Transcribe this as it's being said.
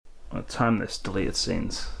going to time this deleted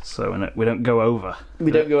scenes so we don't go over.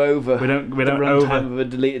 We don't go over. We don't the runtime of a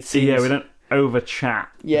deleted scene. Yeah, we don't over chat.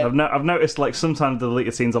 Yeah, I've noticed like sometimes the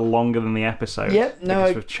deleted scenes are longer than the episode. Yeah, no,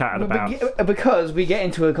 because we've chatted about because we get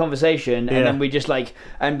into a conversation and then we just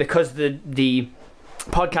and because the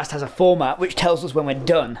podcast has a format which tells us when we're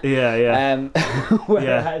done. Yeah.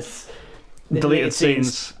 Whereas deleted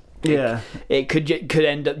scenes. It could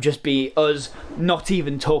end up just be us not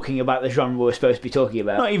even talking about the genre we're supposed to be talking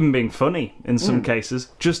about. Not even being funny in some cases.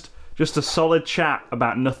 Just a solid chat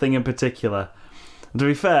about nothing in particular. And to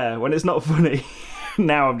be fair, when it's not funny,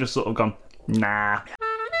 now I've just sort of gone, nah.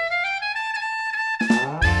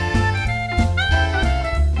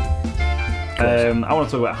 I want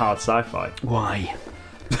to talk about hard sci-fi. Why?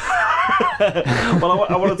 Well,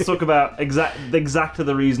 I wanted to talk about exactly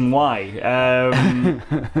the reason why.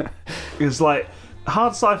 It's like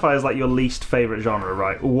hard sci-fi is like your least favorite genre,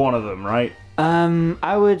 right? One of them, right?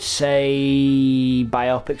 I would say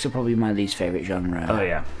biopics are probably my least favorite genre. Oh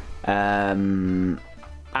yeah.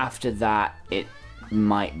 After that, it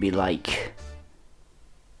might be like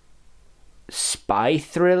spy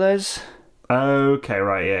thrillers. Okay,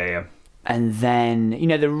 right, yeah. And then,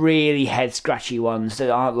 the really head-scratchy ones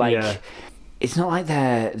that aren't like... Yeah. It's not like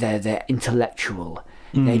they're intellectual.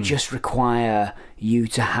 They just require you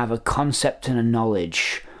to have a concept and a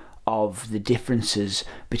knowledge of the differences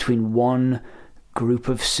between one group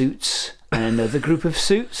of suits and another group of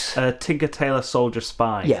suits. Tinker Tailor Soldier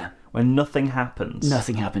Spy. Yeah. When nothing happens.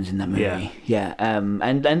 Nothing happens in that movie. Yeah.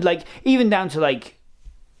 And like, even down to like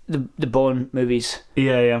the Bourne movies.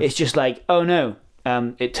 Yeah. It's just like, oh no...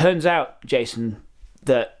 it turns out, Jason,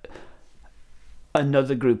 that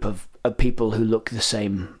another group of people who look the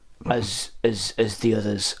same as the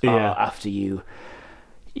others are after you.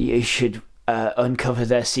 You should uncover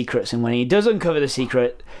their secrets, and when he does uncover the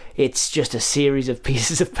secret, it's just a series of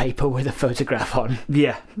pieces of paper with a photograph on.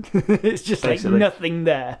 Yeah, it's just basically like nothing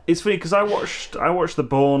there. It's funny because I watched the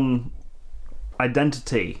Bourne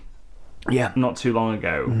Identity, not too long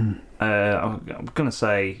ago. I'm gonna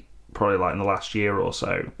say. Probably like in the last year or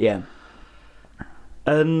so. Yeah.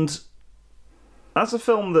 And that's a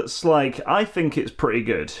film that's like, I think it's pretty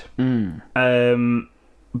good.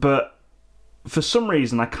 But for some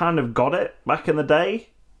reason I kind of got it back in the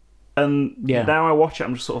day. And now I watch it,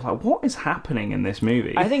 I'm just sort of like, what is happening in this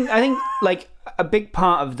movie? I think like a big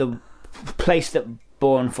part of the place that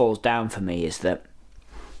Bourne falls down for me is that,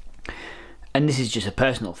 and this is just a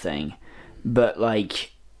personal thing, but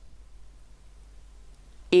like,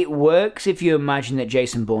 it works if you imagine that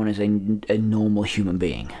Jason Bourne is a normal human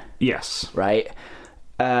being. Yes. Right?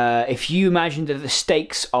 If you imagine that the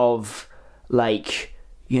stakes of, like,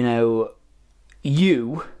 you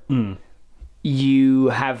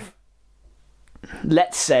have,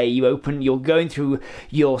 let's say you're going through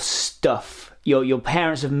your stuff. Your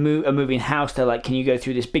parents are moving house. They're like, can you go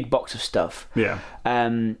through this big box of stuff? Yeah.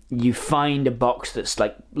 You find a box that's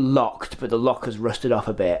like locked, but the lock has rusted off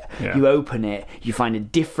a bit. Yeah. You open it. You find a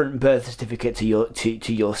different birth certificate to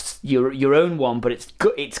your own one, but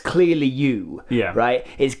it's clearly you. Yeah. Right.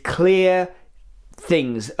 It's clear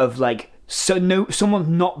things of like, so no, someone's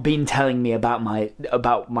not been telling me about my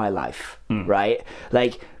life. Right.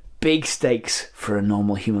 Like big stakes for a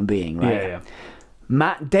normal human being. Right. Yeah.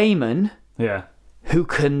 Matt Damon. Yeah. Who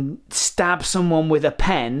can stab someone with a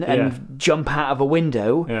pen and jump out of a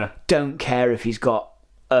window, don't care if he's got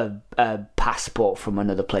a passport from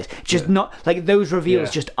another place. Just not like those reveals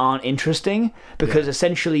just aren't interesting because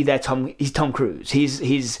essentially he's Tom Cruise. He's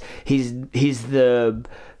the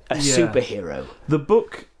superhero. The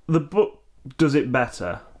book does it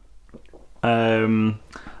better. I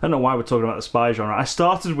don't know why we're talking about the spy genre. I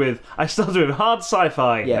started with hard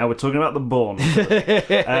sci-fi. Yeah. Now we're talking about the Bourne.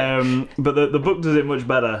 But the book does it much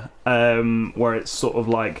better, where it's sort of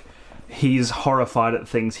like he's horrified at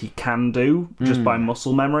things he can do just by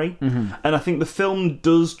muscle memory. Mm-hmm. And I think the film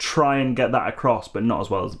does try and get that across, but not as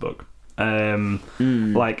well as the book.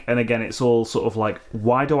 Like, and again, it's all sort of like,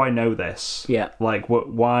 why do I know this? Yeah. Like,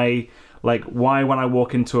 why when I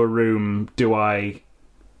walk into a room do I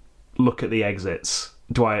look at the exits?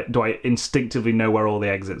 Do I instinctively know where all the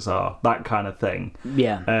exits are? That kind of thing.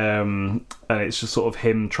 Yeah. And it's just sort of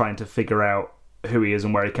him trying to figure out who he is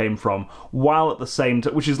and where he came from, while at the same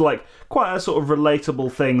time, which is like quite a sort of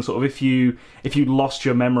relatable thing. Sort of if you lost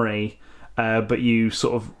your memory, but you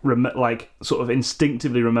sort of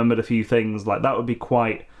instinctively remembered a few things, like that would be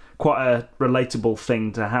quite a relatable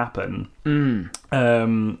thing to happen.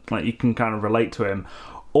 Like you can kind of relate to him.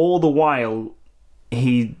 All the while,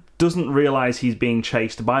 he doesn't realise he's being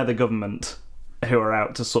chased by the government, who are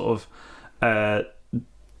out to sort of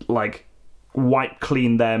like wipe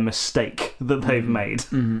clean their mistake that they've made,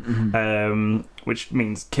 which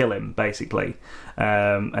means kill him, basically.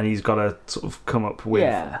 And he's got to sort of come up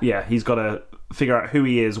with... he's got to figure out who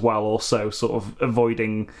he is while also sort of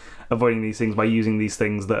avoiding these things by using these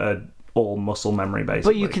things that are all muscle memory,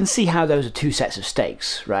 basically. But you can see how those are two sets of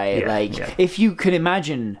stakes, right? If you can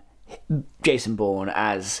imagine Jason Bourne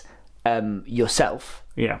as yourself,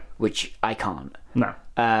 which I can't. No.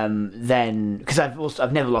 Then because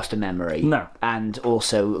I've never lost a memory, no, and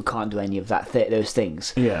also can't do any of those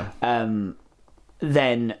things. Then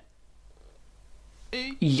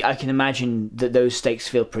I can imagine that those stakes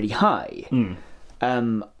feel pretty high.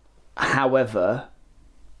 However,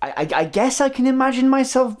 I guess I can imagine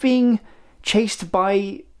myself being chased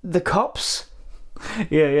by the cops.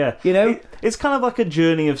 Yeah. You know, it's kind of like a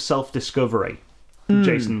journey of self-discovery.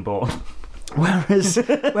 Jason Bourne.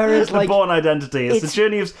 Whereas like Bourne Identity, it's a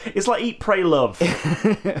journey of, it's like Eat, Pray, Love.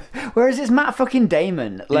 Whereas it's Matt fucking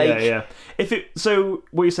Damon. Like, So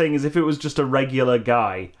what you're saying is, if it was just a regular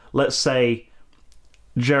guy, let's say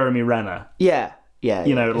Jeremy Renner. Yeah.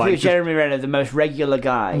 You know, like Jeremy Renner, the most regular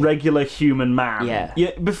guy, regular human man.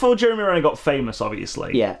 Yeah. Before Jeremy Renner got famous,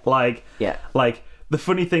 obviously. Yeah. Like the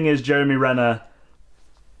funny thing is, Jeremy Renner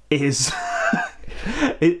is.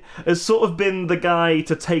 It has sort of been the guy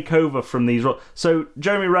to take over from these roles. So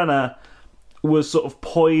Jeremy Renner was sort of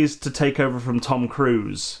poised to take over from Tom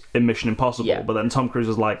Cruise in Mission Impossible, but then Tom Cruise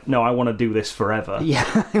was like, no, I want to do this forever. Yeah,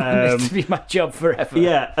 I want this to be my job forever.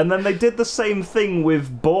 Yeah, and then they did the same thing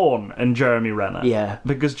with Bourne and Jeremy Renner. Yeah.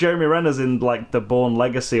 Because Jeremy Renner's in, like, the Bourne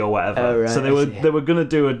Legacy or whatever. Oh, right, so they were going to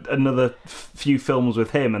do another few films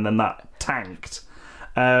with him, and then that tanked.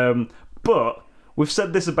 But... we've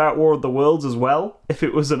said this about War of the Worlds as well. If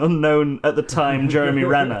it was an unknown at the time Jeremy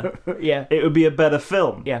Renner, it would be a better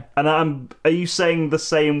film. Yeah. And are you saying the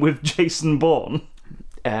same with Jason Bourne?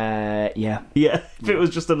 Yeah. Yeah. If it was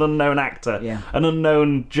just an unknown actor, an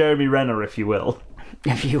unknown Jeremy Renner, if you will.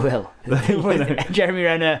 If you will. Jeremy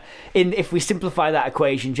Renner, if we simplify that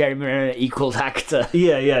equation, Jeremy Renner equals actor.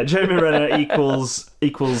 Yeah. Jeremy Renner equals.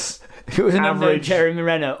 It was an unknown Jeremy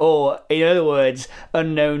Renner, or in other words,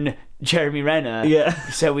 unknown Jeremy Renner. Yeah.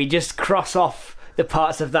 So we just cross off the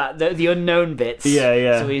parts of that, the unknown bits.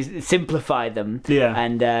 Yeah. So we simplify them. Yeah.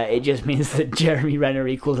 And it just means that Jeremy Renner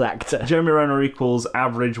equals actor. Jeremy Renner equals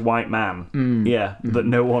average white man. Yeah. That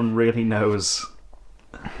no one really knows.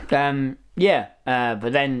 But then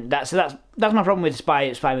that's my problem with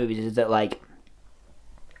spy movies, is that, like,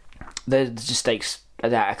 there's just stakes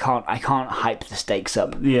that I can't hype the stakes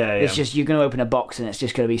up. Yeah. It's just, you're going to open a box and it's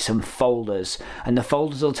just going to be some folders, and the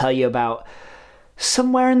folders will tell you about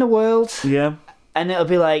somewhere in the world. Yeah. And it'll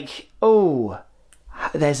be like, oh,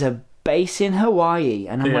 there's a base in Hawaii,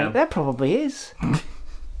 and I'm like, there probably is.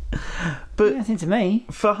 But nothing to me.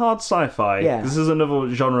 For hard sci-fi, this is another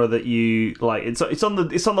genre that you like. It's on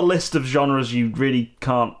the list of genres you really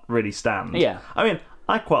can't really stand. Yeah. I mean,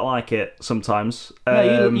 I quite like it sometimes.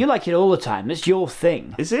 No, you like it all the time. It's your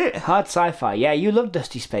thing. Is it? Hard sci-fi. Yeah, you love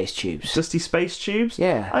Dusty Space Tubes. Dusty Space Tubes?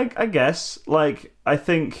 Yeah. I guess. Like, I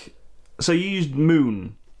think... So you used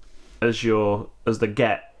Moon as the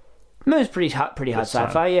get. Moon's pretty hard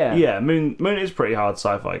sci-fi, yeah. Yeah, Moon is pretty hard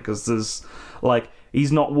sci-fi, because there's, like...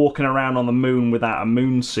 He's not walking around on the moon without a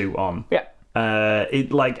moon suit on. Yeah.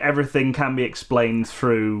 Everything can be explained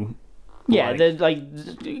through... Yeah, there's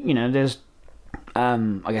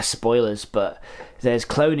I guess spoilers, but there's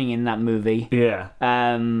cloning in that movie. Yeah.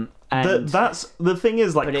 And that's the thing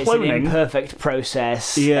is, like, but cloning. It's an imperfect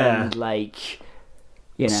process. Yeah. And, like,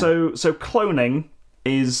 So cloning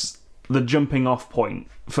is the jumping off point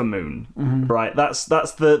for Moon, right? That's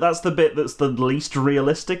the bit that's the least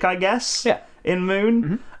realistic, I guess. Yeah. In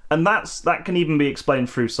Moon, and that can even be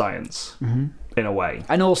explained through science in a way,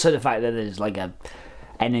 and also the fact that there's, like, a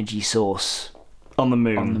energy source on the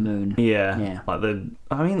moon. Yeah. Like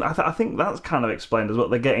I think that's kind of explained as well.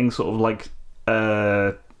 They're getting sort of like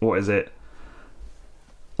what is it?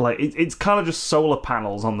 Like it's kind of just solar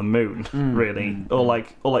panels on the moon, really, or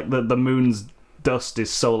like the moon's dust is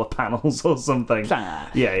solar panels or something.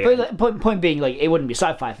 Yeah. But point being, like, it wouldn't be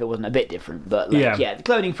sci-fi if it wasn't a bit different. But, like, the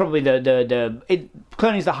cloning probably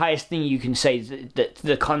cloning's the highest thing you can say,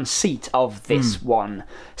 the conceit of this one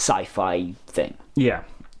sci-fi thing. Yeah,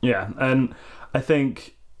 and I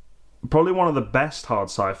think probably one of the best hard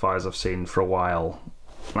sci-fis I've seen for a while.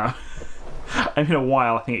 I mean, a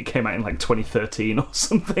while. I think it came out in, like, 2013 or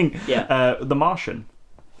something. Yeah. The Martian.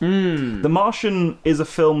 The Martian is a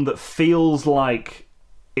film that feels like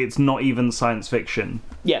it's not even science fiction.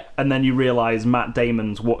 Yeah. and then you realise Matt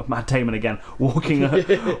Damon again walking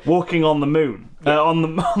on the moon, on the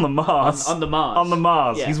Mars, on the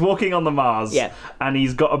Mars. He's walking on the Mars, and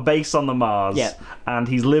he's got a base on the Mars, and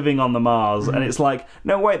he's living on the Mars, and it's like,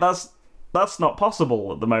 no, wait, that's not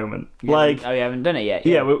possible at the moment. We haven't done it yet.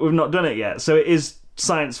 Yeah, we've not done it yet. So it is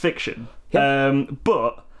science fiction,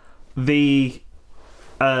 but the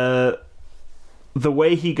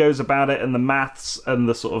way he goes about it and the maths and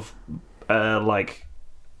the sort of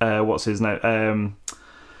what's his name?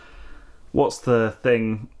 What's the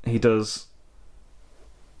thing he does?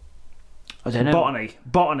 I don't know.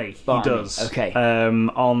 Botany. He does. Okay.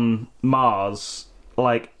 On Mars,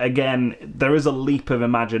 like, again, there is a leap of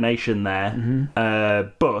imagination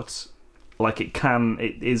there, but like it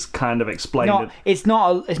is kind of explained. It's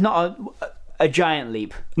not a giant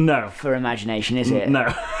leap. No, for imagination, is it?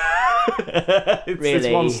 No. It's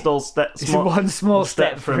one small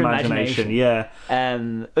step for imagination. Yeah.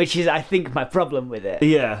 Which is, I think, my problem with it.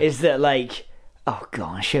 Yeah. Is that, like, oh, go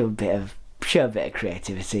on, show a bit of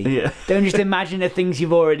creativity. Yeah. Don't just imagine the things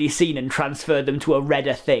you've already seen and transfer them to a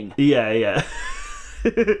redder thing. Yeah.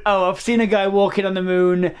 Oh, I've seen a guy walking on the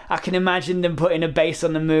moon. I can imagine them putting a base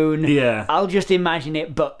on the moon. Yeah. I'll just imagine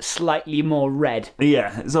it, but slightly more red.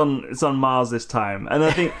 Yeah, it's on Mars this time, and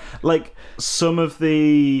I think like some of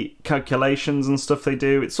the calculations and stuff they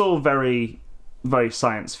do, it's all very, very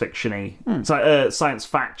science fictiony, science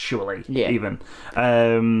factually, even.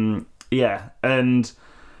 And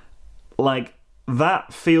like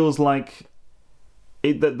that feels like.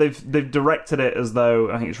 They've directed it as though,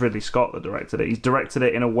 I think it's Ridley Scott that directed it. He's directed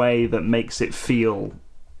it in a way that makes it feel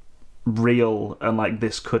real and like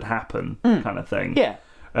this could happen, kind of thing. Yeah.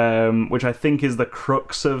 Which I think is the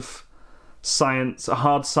crux of science,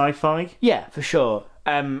 hard sci-fi. Yeah, for sure.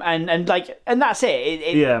 And that's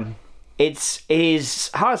it. It is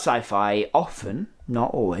hard sci-fi often,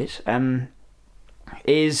 not always.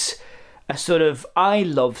 Is a sort of, I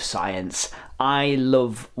love science. I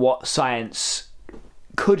love what science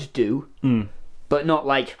could do, but not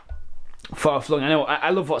like far-flung. I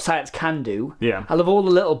love what science can do. Yeah. I love all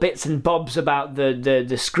the little bits and bobs about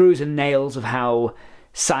the screws and nails of how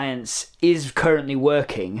science is currently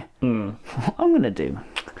working. What I'm going to do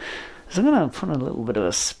is I'm going to put a little bit of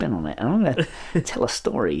a spin on it, and I'm going to tell a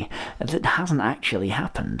story that hasn't actually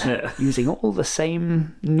happened, using all the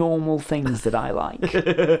same normal things that I like.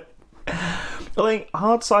 I think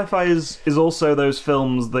hard sci-fi is also those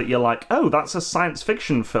films that you're like, oh, that's a science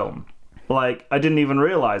fiction film. Like, I didn't even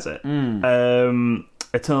realise it.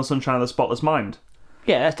 Eternal Sunshine of the Spotless Mind.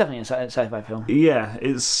 Yeah, that's definitely a sci-fi film. Yeah, but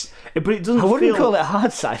it doesn't feel... I wouldn't call it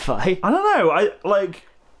hard sci-fi. I don't know. I like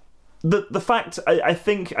the fact. I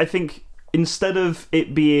think instead of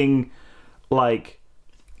it being like,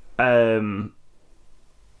 this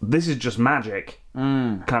is just magic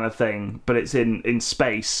kind of thing, but it's in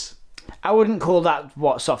space. I wouldn't call that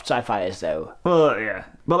what soft sci-fi is, though. Well, yeah,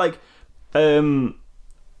 but like,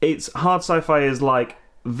 it's hard sci-fi is like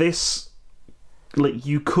this. Like,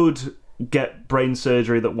 you could get brain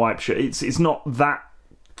surgery that wipes you. It's not that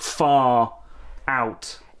far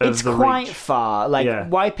out of it's the quite reach. far.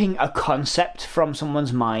 Like wiping a concept from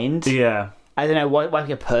someone's mind. Yeah. I don't know,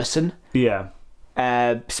 wiping a person. Yeah.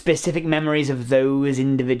 Specific memories of those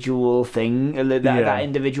individual that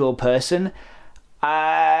individual person.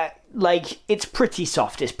 Like, it's pretty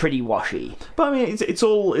soft. It's pretty washy. But I mean, it's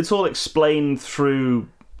all explained through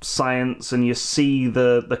science, and you see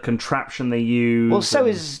the contraption they use. Well, so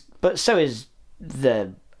is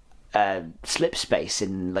the slip space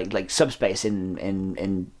in like subspace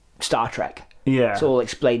in Star Trek. Yeah, it's all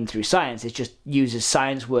explained through science. It just uses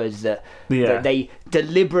science words that they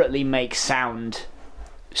deliberately make sound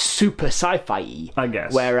super sci-fi-y. I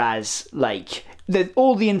guess. Whereas, like,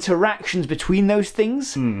 all the interactions between those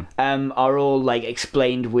things are all like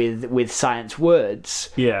explained with science words.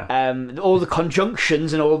 Yeah. All the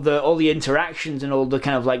conjunctions and all the interactions and all the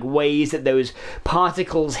kind of like ways that those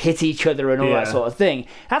particles hit each other and all that sort of thing.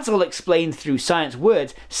 That's all explained through science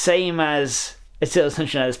words. Same as Eternal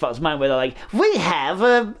Sunshine of the Spotless Mind, where they're like, we have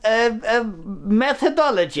a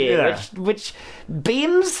methodology which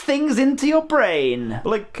beams things into your brain.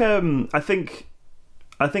 Like, I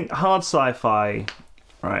think hard sci-fi,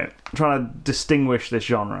 right? I'm trying to distinguish this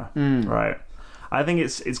genre, right? I think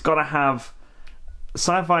it's got to have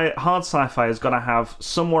sci-fi. Hard sci-fi has got to have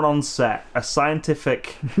someone on set, a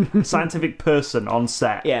scientific person on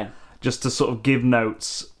set, just to sort of give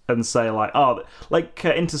notes and say like,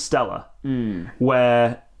 Interstellar,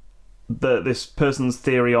 where this person's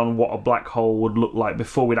theory on what a black hole would look like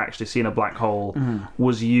before we'd actually seen a black hole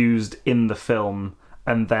was used in the film,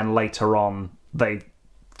 and then later on they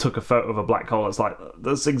took a photo of a black hole. It's like,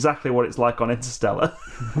 that's exactly what it's like on Interstellar.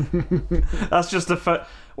 That's just a photo.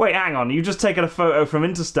 Wait, hang on. You've just taken a photo from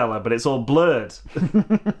Interstellar, but it's all blurred. Like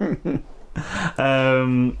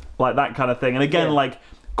that kind of thing. And again, like,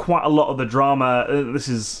 quite a lot of the drama, this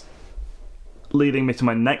is leading me to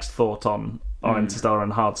my next thought on Interstellar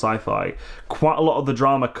and hard sci-fi. Quite a lot of the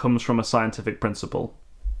drama comes from a scientific principle.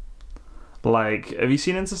 Like, have you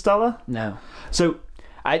seen Interstellar? No. So...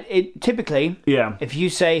 typically, if you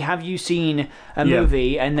say, "Have you seen a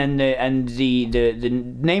movie?" and then the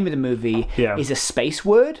name of the movie is a space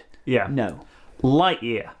word, no,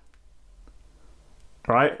 Lightyear,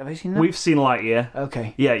 right? Have I seen that? We've seen Lightyear.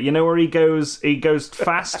 Okay, yeah, you know where he goes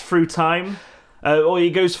fast through time, or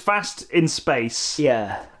he goes fast in space.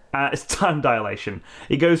 Yeah, it's time dilation.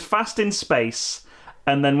 He goes fast in space,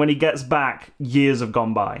 and then when he gets back, years have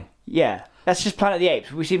gone by. Yeah. That's just Planet of the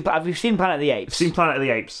Apes. We've seen Planet of the Apes. Seen Planet of the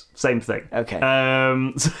Apes. Same thing. Okay.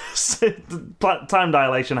 So time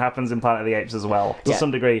dilation happens in Planet of the Apes as well, to some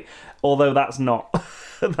degree, although that's not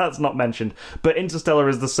mentioned. But Interstellar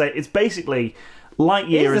is the same. It's basically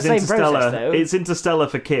Lightyear is Interstellar. Process, it's Interstellar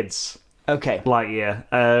for kids. Okay. Lightyear.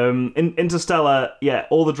 Interstellar. Yeah,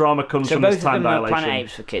 all the drama comes from this time dilation. So both of them are Planet of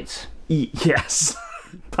Apes for kids. Yes.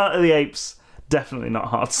 Planet of the Apes. Definitely not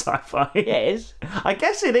hard sci-fi. Yeah, it is. I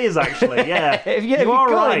guess it is, actually, yeah. if you are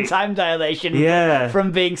call right. it time dilation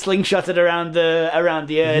from being slingshotted around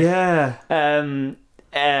the Earth. Yeah.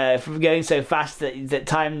 From going so fast that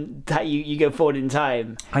you go forward in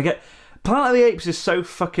time. I get... Planet of the Apes is so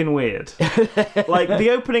fucking weird. Like,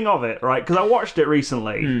 the opening of it, right? Because I watched it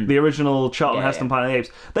recently, the original Charlton Heston Planet of the Apes.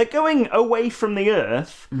 They're going away from the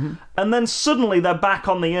Earth, and then suddenly they're back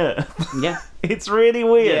on the Earth. Yeah. It's really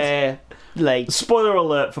weird. Yeah. Like, spoiler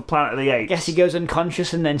alert for Planet of the Apes. I guess he goes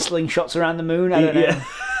unconscious and then slingshots around the moon. I don't know.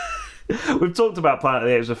 We've talked about Planet of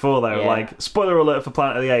the Apes before, though. Yeah. Like, spoiler alert for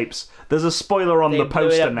Planet of the Apes. There's a spoiler on the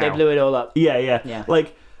poster now. They blew it all up. Yeah.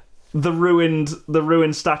 Like, the ruined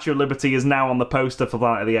Statue of Liberty is now on the poster for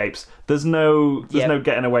Planet of the Apes. There's no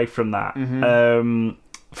getting away from that.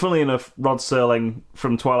 Funnily enough, Rod Serling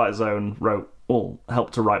from Twilight Zone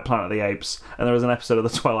helped to write Planet of the Apes, and there was an episode of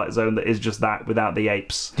the Twilight Zone that is just that without the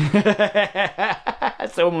apes.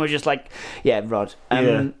 Someone was just like, Rod,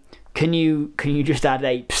 can you just add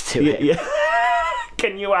apes to it? Yeah.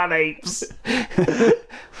 Can you add apes?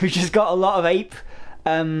 We've just got a lot of ape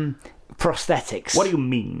prosthetics. What do you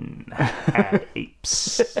mean, add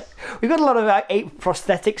apes? We've got a lot of ape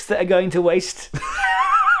prosthetics that are going to waste.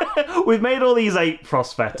 We've made all these ape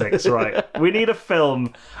prosthetics, right? We need a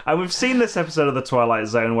film, and we've seen this episode of The Twilight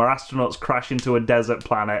Zone where astronauts crash into a desert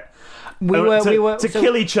planet to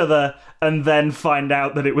kill each other and then find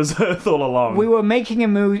out that it was Earth all along. We were making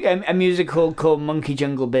a musical called Monkey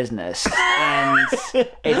Jungle Business, and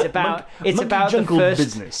it's about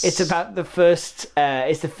the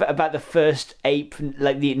first ape,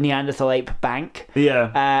 like the Neanderthal ape bank,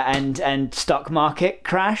 and stock market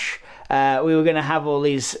crash. We were going to have all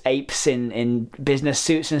these apes in business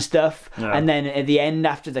suits and stuff, and then at the end,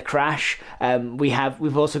 after the crash,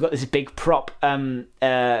 we've also got this big prop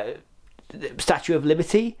Statue of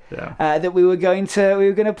Liberty that we were going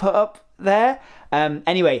to put up there.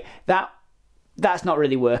 Anyway, that's not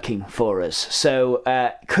really working for us. So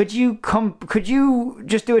could you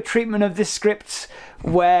just do a treatment of this script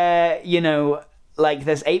where like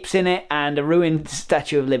there's apes in it and a ruined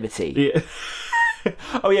Statue of Liberty? Yeah.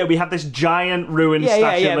 Oh yeah, we have this giant ruined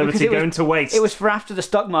Statue of Liberty going to waste. It was for after the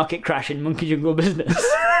stock market crash in Monkey Jungle Business.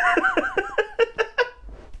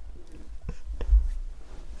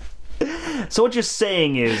 So what you're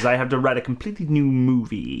saying is I have to write a completely new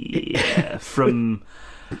movie from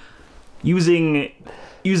using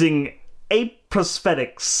ape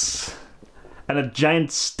prosthetics and a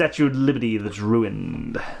giant Statue of Liberty that's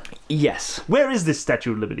ruined. Yes. Where is this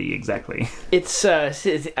Statue of Liberty exactly? It's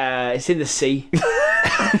in the sea.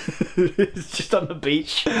 It's just on the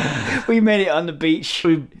beach. We made it on the beach.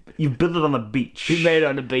 You built it on the beach. We made it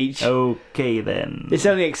on the beach. Okay then. It's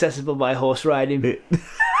only accessible by horse riding.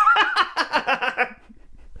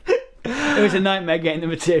 It was a nightmare getting the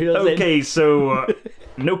materials in. Okay, so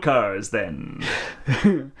no cars then.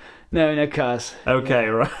 No cars. Okay,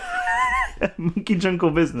 right. Monkey Jungle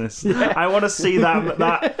Business. Yeah. I want to see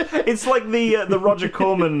that. It's like the Roger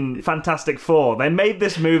Corman Fantastic Four. They made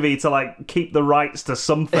this movie to like keep the rights to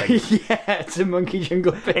something. Yeah, it's a Monkey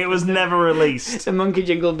Jungle Business. It was never released. It's a Monkey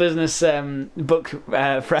Jungle Business book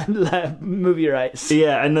movie rights.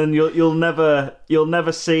 Yeah, and then you'll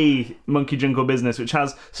never see Monkey Jungle Business, which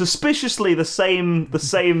has suspiciously the same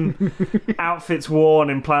outfits worn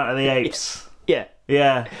in Planet of the Apes. Yeah.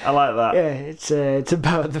 Yeah, I like that. Yeah, it's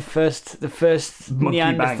about the first Monkey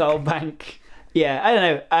Neanderthal bank. Yeah, I don't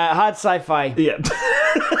know. Hard sci-fi. Yeah.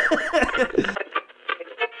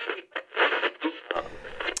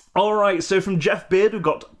 All right, so from Jeff Beard, we've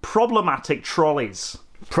got problematic trolleys.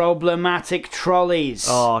 Problematic trolleys.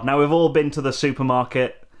 Oh, now we've all been to the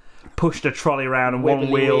supermarket, pushed a trolley around, and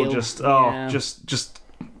one wheel just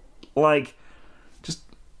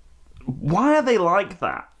why are they like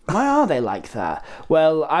that? Why are they like that?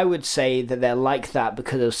 Well, I would say that they're like that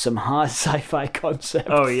because of some hard sci-fi concepts.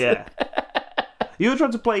 Oh, yeah. You ever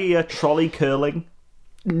tried to play trolley curling?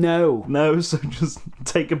 No. No, so just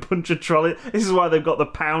take a bunch of trolley. This is why they've got the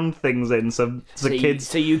pound things in, so kids.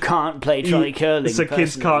 So you can't play trolley curling. So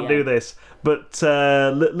kids can't do this. But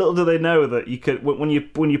little do they know that you could when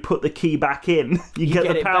you put the key back in, you get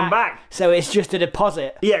the pound back. So it's just a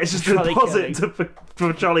deposit. Yeah, it's just a deposit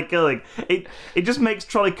for trolley curling. It just makes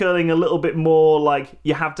trolley curling a little bit more like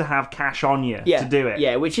you have to have cash on you to do it.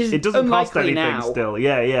 Yeah, which is it doesn't cost anything now. Still.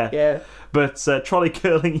 Yeah. But trolley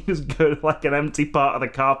curling, you just go to like an empty part of the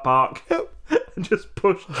car park and just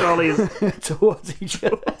push trolleys towards each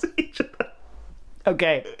other.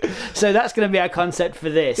 Okay, so that's going to be our concept for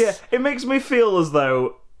this. Yeah, it makes me feel as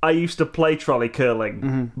though I used to play trolley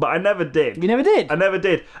curling, but I never did. You never did? I never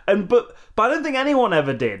did. But I don't think anyone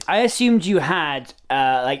ever did. I assumed you had,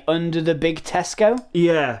 like, under the big Tesco?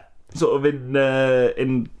 Yeah. Sort of in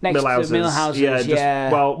next Millhouses. to Millhouses, yeah.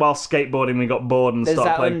 While skateboarding, we got bored and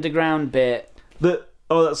started playing. There's that underground bit.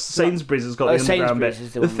 That's Sainsbury's has got the underground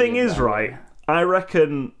bit. The thing is, right, I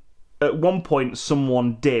reckon at one point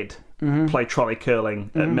someone did play trolley curling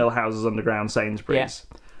at Millhouses underground Sainsbury's.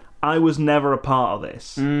 Yeah. I was never a part of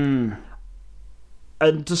this. And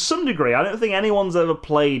to some degree, I don't think anyone's ever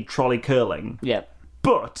played trolley curling. Yeah.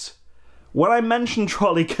 But when I mention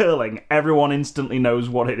trolley curling, everyone instantly knows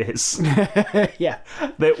what it is. Yeah.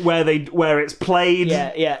 Where it's played.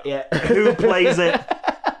 Yeah. Who plays it.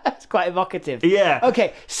 It's quite evocative. Yeah.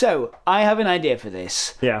 Okay, so I have an idea for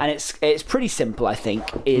this. Yeah. And it's pretty simple, I think,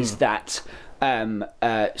 is that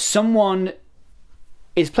someone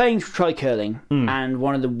is playing trolley curling and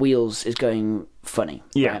one of the wheels is going funny.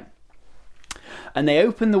 Yeah. Right? And they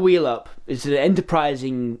open the wheel up. It's an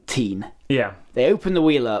enterprising teen. Yeah. They open the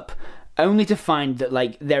wheel up only to find that,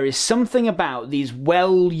 like, there is something about these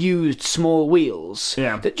well-used small wheels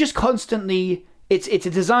that just constantly... It's a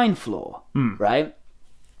design flaw, right?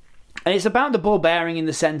 And it's about the ball bearing in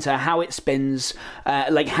the center, how it spins,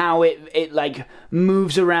 like how it like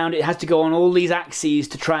moves around. It has to go on all these axes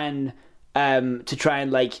to try and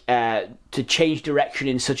to change direction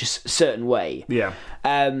in such a certain way. Yeah.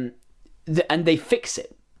 And they fix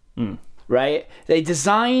it, right? They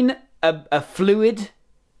design a fluid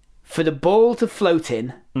for the ball to float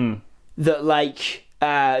in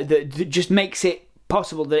that just makes it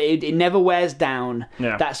possible that it never wears down,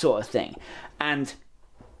 that sort of thing. And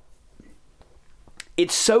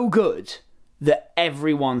it's so good that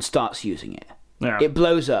everyone starts using it. Yeah. It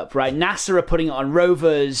blows up, right? NASA are putting it on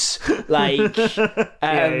rovers. Like,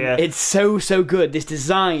 it's so good. This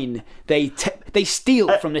design, they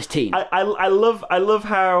steal from this team. I love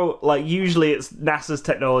how, like, usually it's NASA's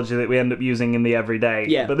technology that we end up using in the everyday.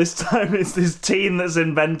 Yeah. But this time it's this team that's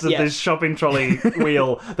invented this shopping trolley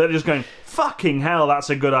wheel that are just going, fucking hell, that's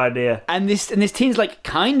a good idea. And this team's like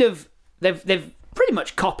kind of they've pretty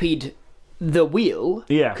much copied the wheel,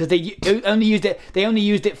 because they only used it. They only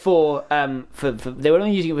used it for they were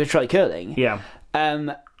only using it for trolley curling. Yeah.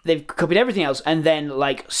 They've copied everything else, and then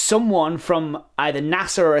like someone from either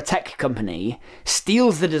NASA or a tech company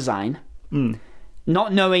steals the design,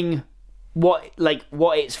 not knowing what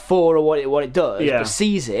it's for or what it does, but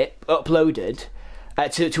sees it uploaded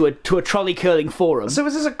to a trolley curling forum. So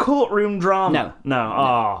is this a courtroom drama?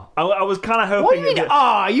 No. I was kind of hoping. What do you mean?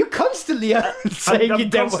 You constantly saying I'm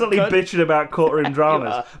constantly bitching about courtroom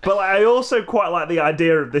dramas, but I also quite like the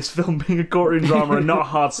idea of this film being a courtroom drama and not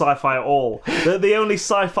hard sci-fi at all. The only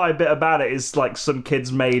sci-fi bit about it is like some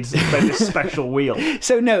kids made this special wheel.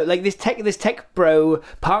 So no, like this tech bro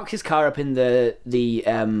parks his car up in the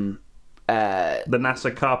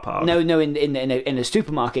NASA car park. No, in a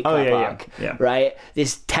supermarket car park. Yeah. Right?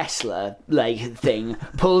 This Tesla thing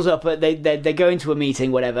pulls up. They go into a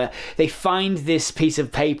meeting, whatever. They find this piece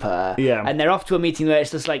of paper. Yeah. And they're off to a meeting where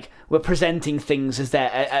it's just like we're presenting things as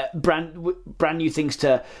their brand new things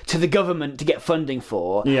to the government to get funding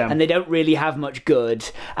for. Yeah. And they don't really have much good.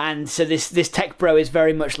 And so this tech bro is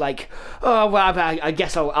very much like, oh well, I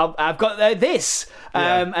guess I've got this.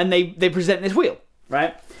 And they present this wheel,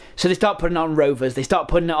 right? So they start putting it on rovers. They start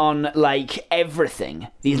putting it on like everything.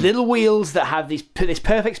 These little wheels that have this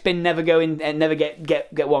perfect spin, never go in and never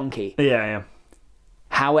get wonky. Yeah.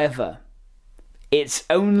 However, it's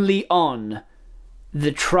only on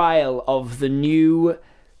the trial of the new,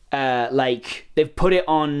 they've put it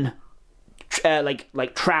on,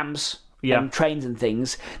 like trams and trains and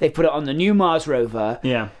things. They've put it on the new Mars rover.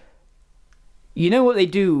 Yeah. You know what they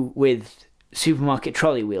do with supermarket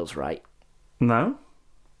trolley wheels, right? No.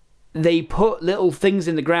 They put little things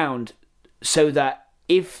in the ground so that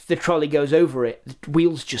if the trolley goes over it, the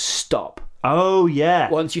wheels just stop. Oh, yeah.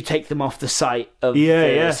 Once you take them off the site of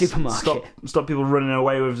the supermarket. Stop people running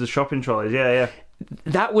away with the shopping trolleys. Yeah.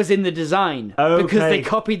 That was in the design. Okay. Because they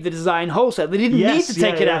copied the design wholesale. They didn't need to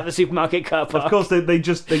take it out of the supermarket car park. Of course, they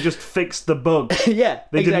just fixed the bug. Yeah,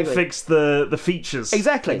 They didn't fix the features.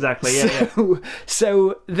 Exactly. Yeah.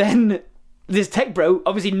 So then this tech bro,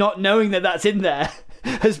 obviously not knowing that that's in there,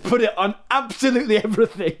 has put it on absolutely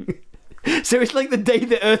everything. So it's like the day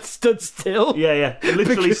the Earth stood still. Yeah. It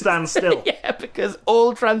literally stands still. Yeah, because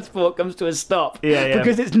all transport comes to a stop. Yeah.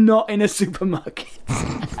 Because it's not in a supermarket.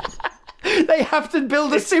 They have to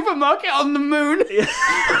build a supermarket on the moon to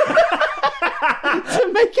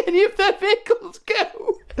make any of their vehicles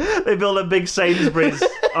go. They build a big Sainsbury's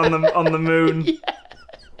on the moon. Yeah.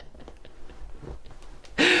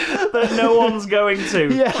 That no one's going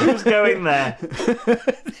to. Yeah. Who's going there?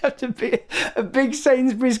 They have to be a big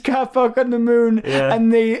Sainsbury's car park on the moon,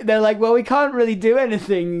 and they're like, well, we can't really do any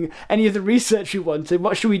of the research we wanted.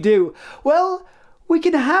 What should we do? Well, we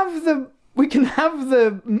can have the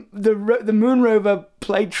moon rover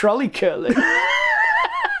play trolley curling.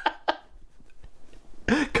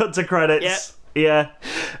 Cut to credits. Yeah.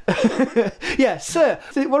 Yeah, sir.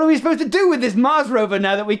 So what are we supposed to do with this Mars rover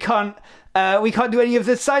now that we can't do any of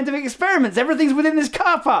the scientific experiments? Everything's within this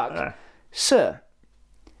car park. Sir,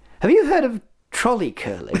 have you heard of trolley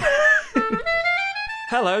curling?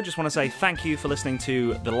 Hello, just want to say thank you for listening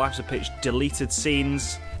to the Life's a Pitch deleted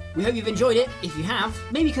scenes. We hope you've enjoyed it. If you have,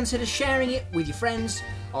 maybe consider sharing it with your friends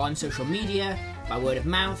on social media, by word of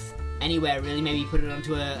mouth, anywhere really. Maybe put it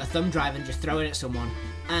onto a thumb drive and just throw it at someone.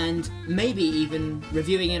 And maybe even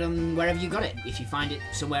reviewing it on wherever you got it. If you find it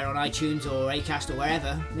somewhere on iTunes or Acast or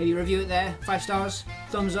wherever, maybe review it there. 5 stars,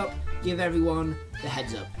 thumbs up, give everyone the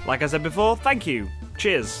heads up. Like I said before, thank you.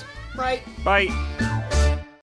 Cheers. Right. Bye.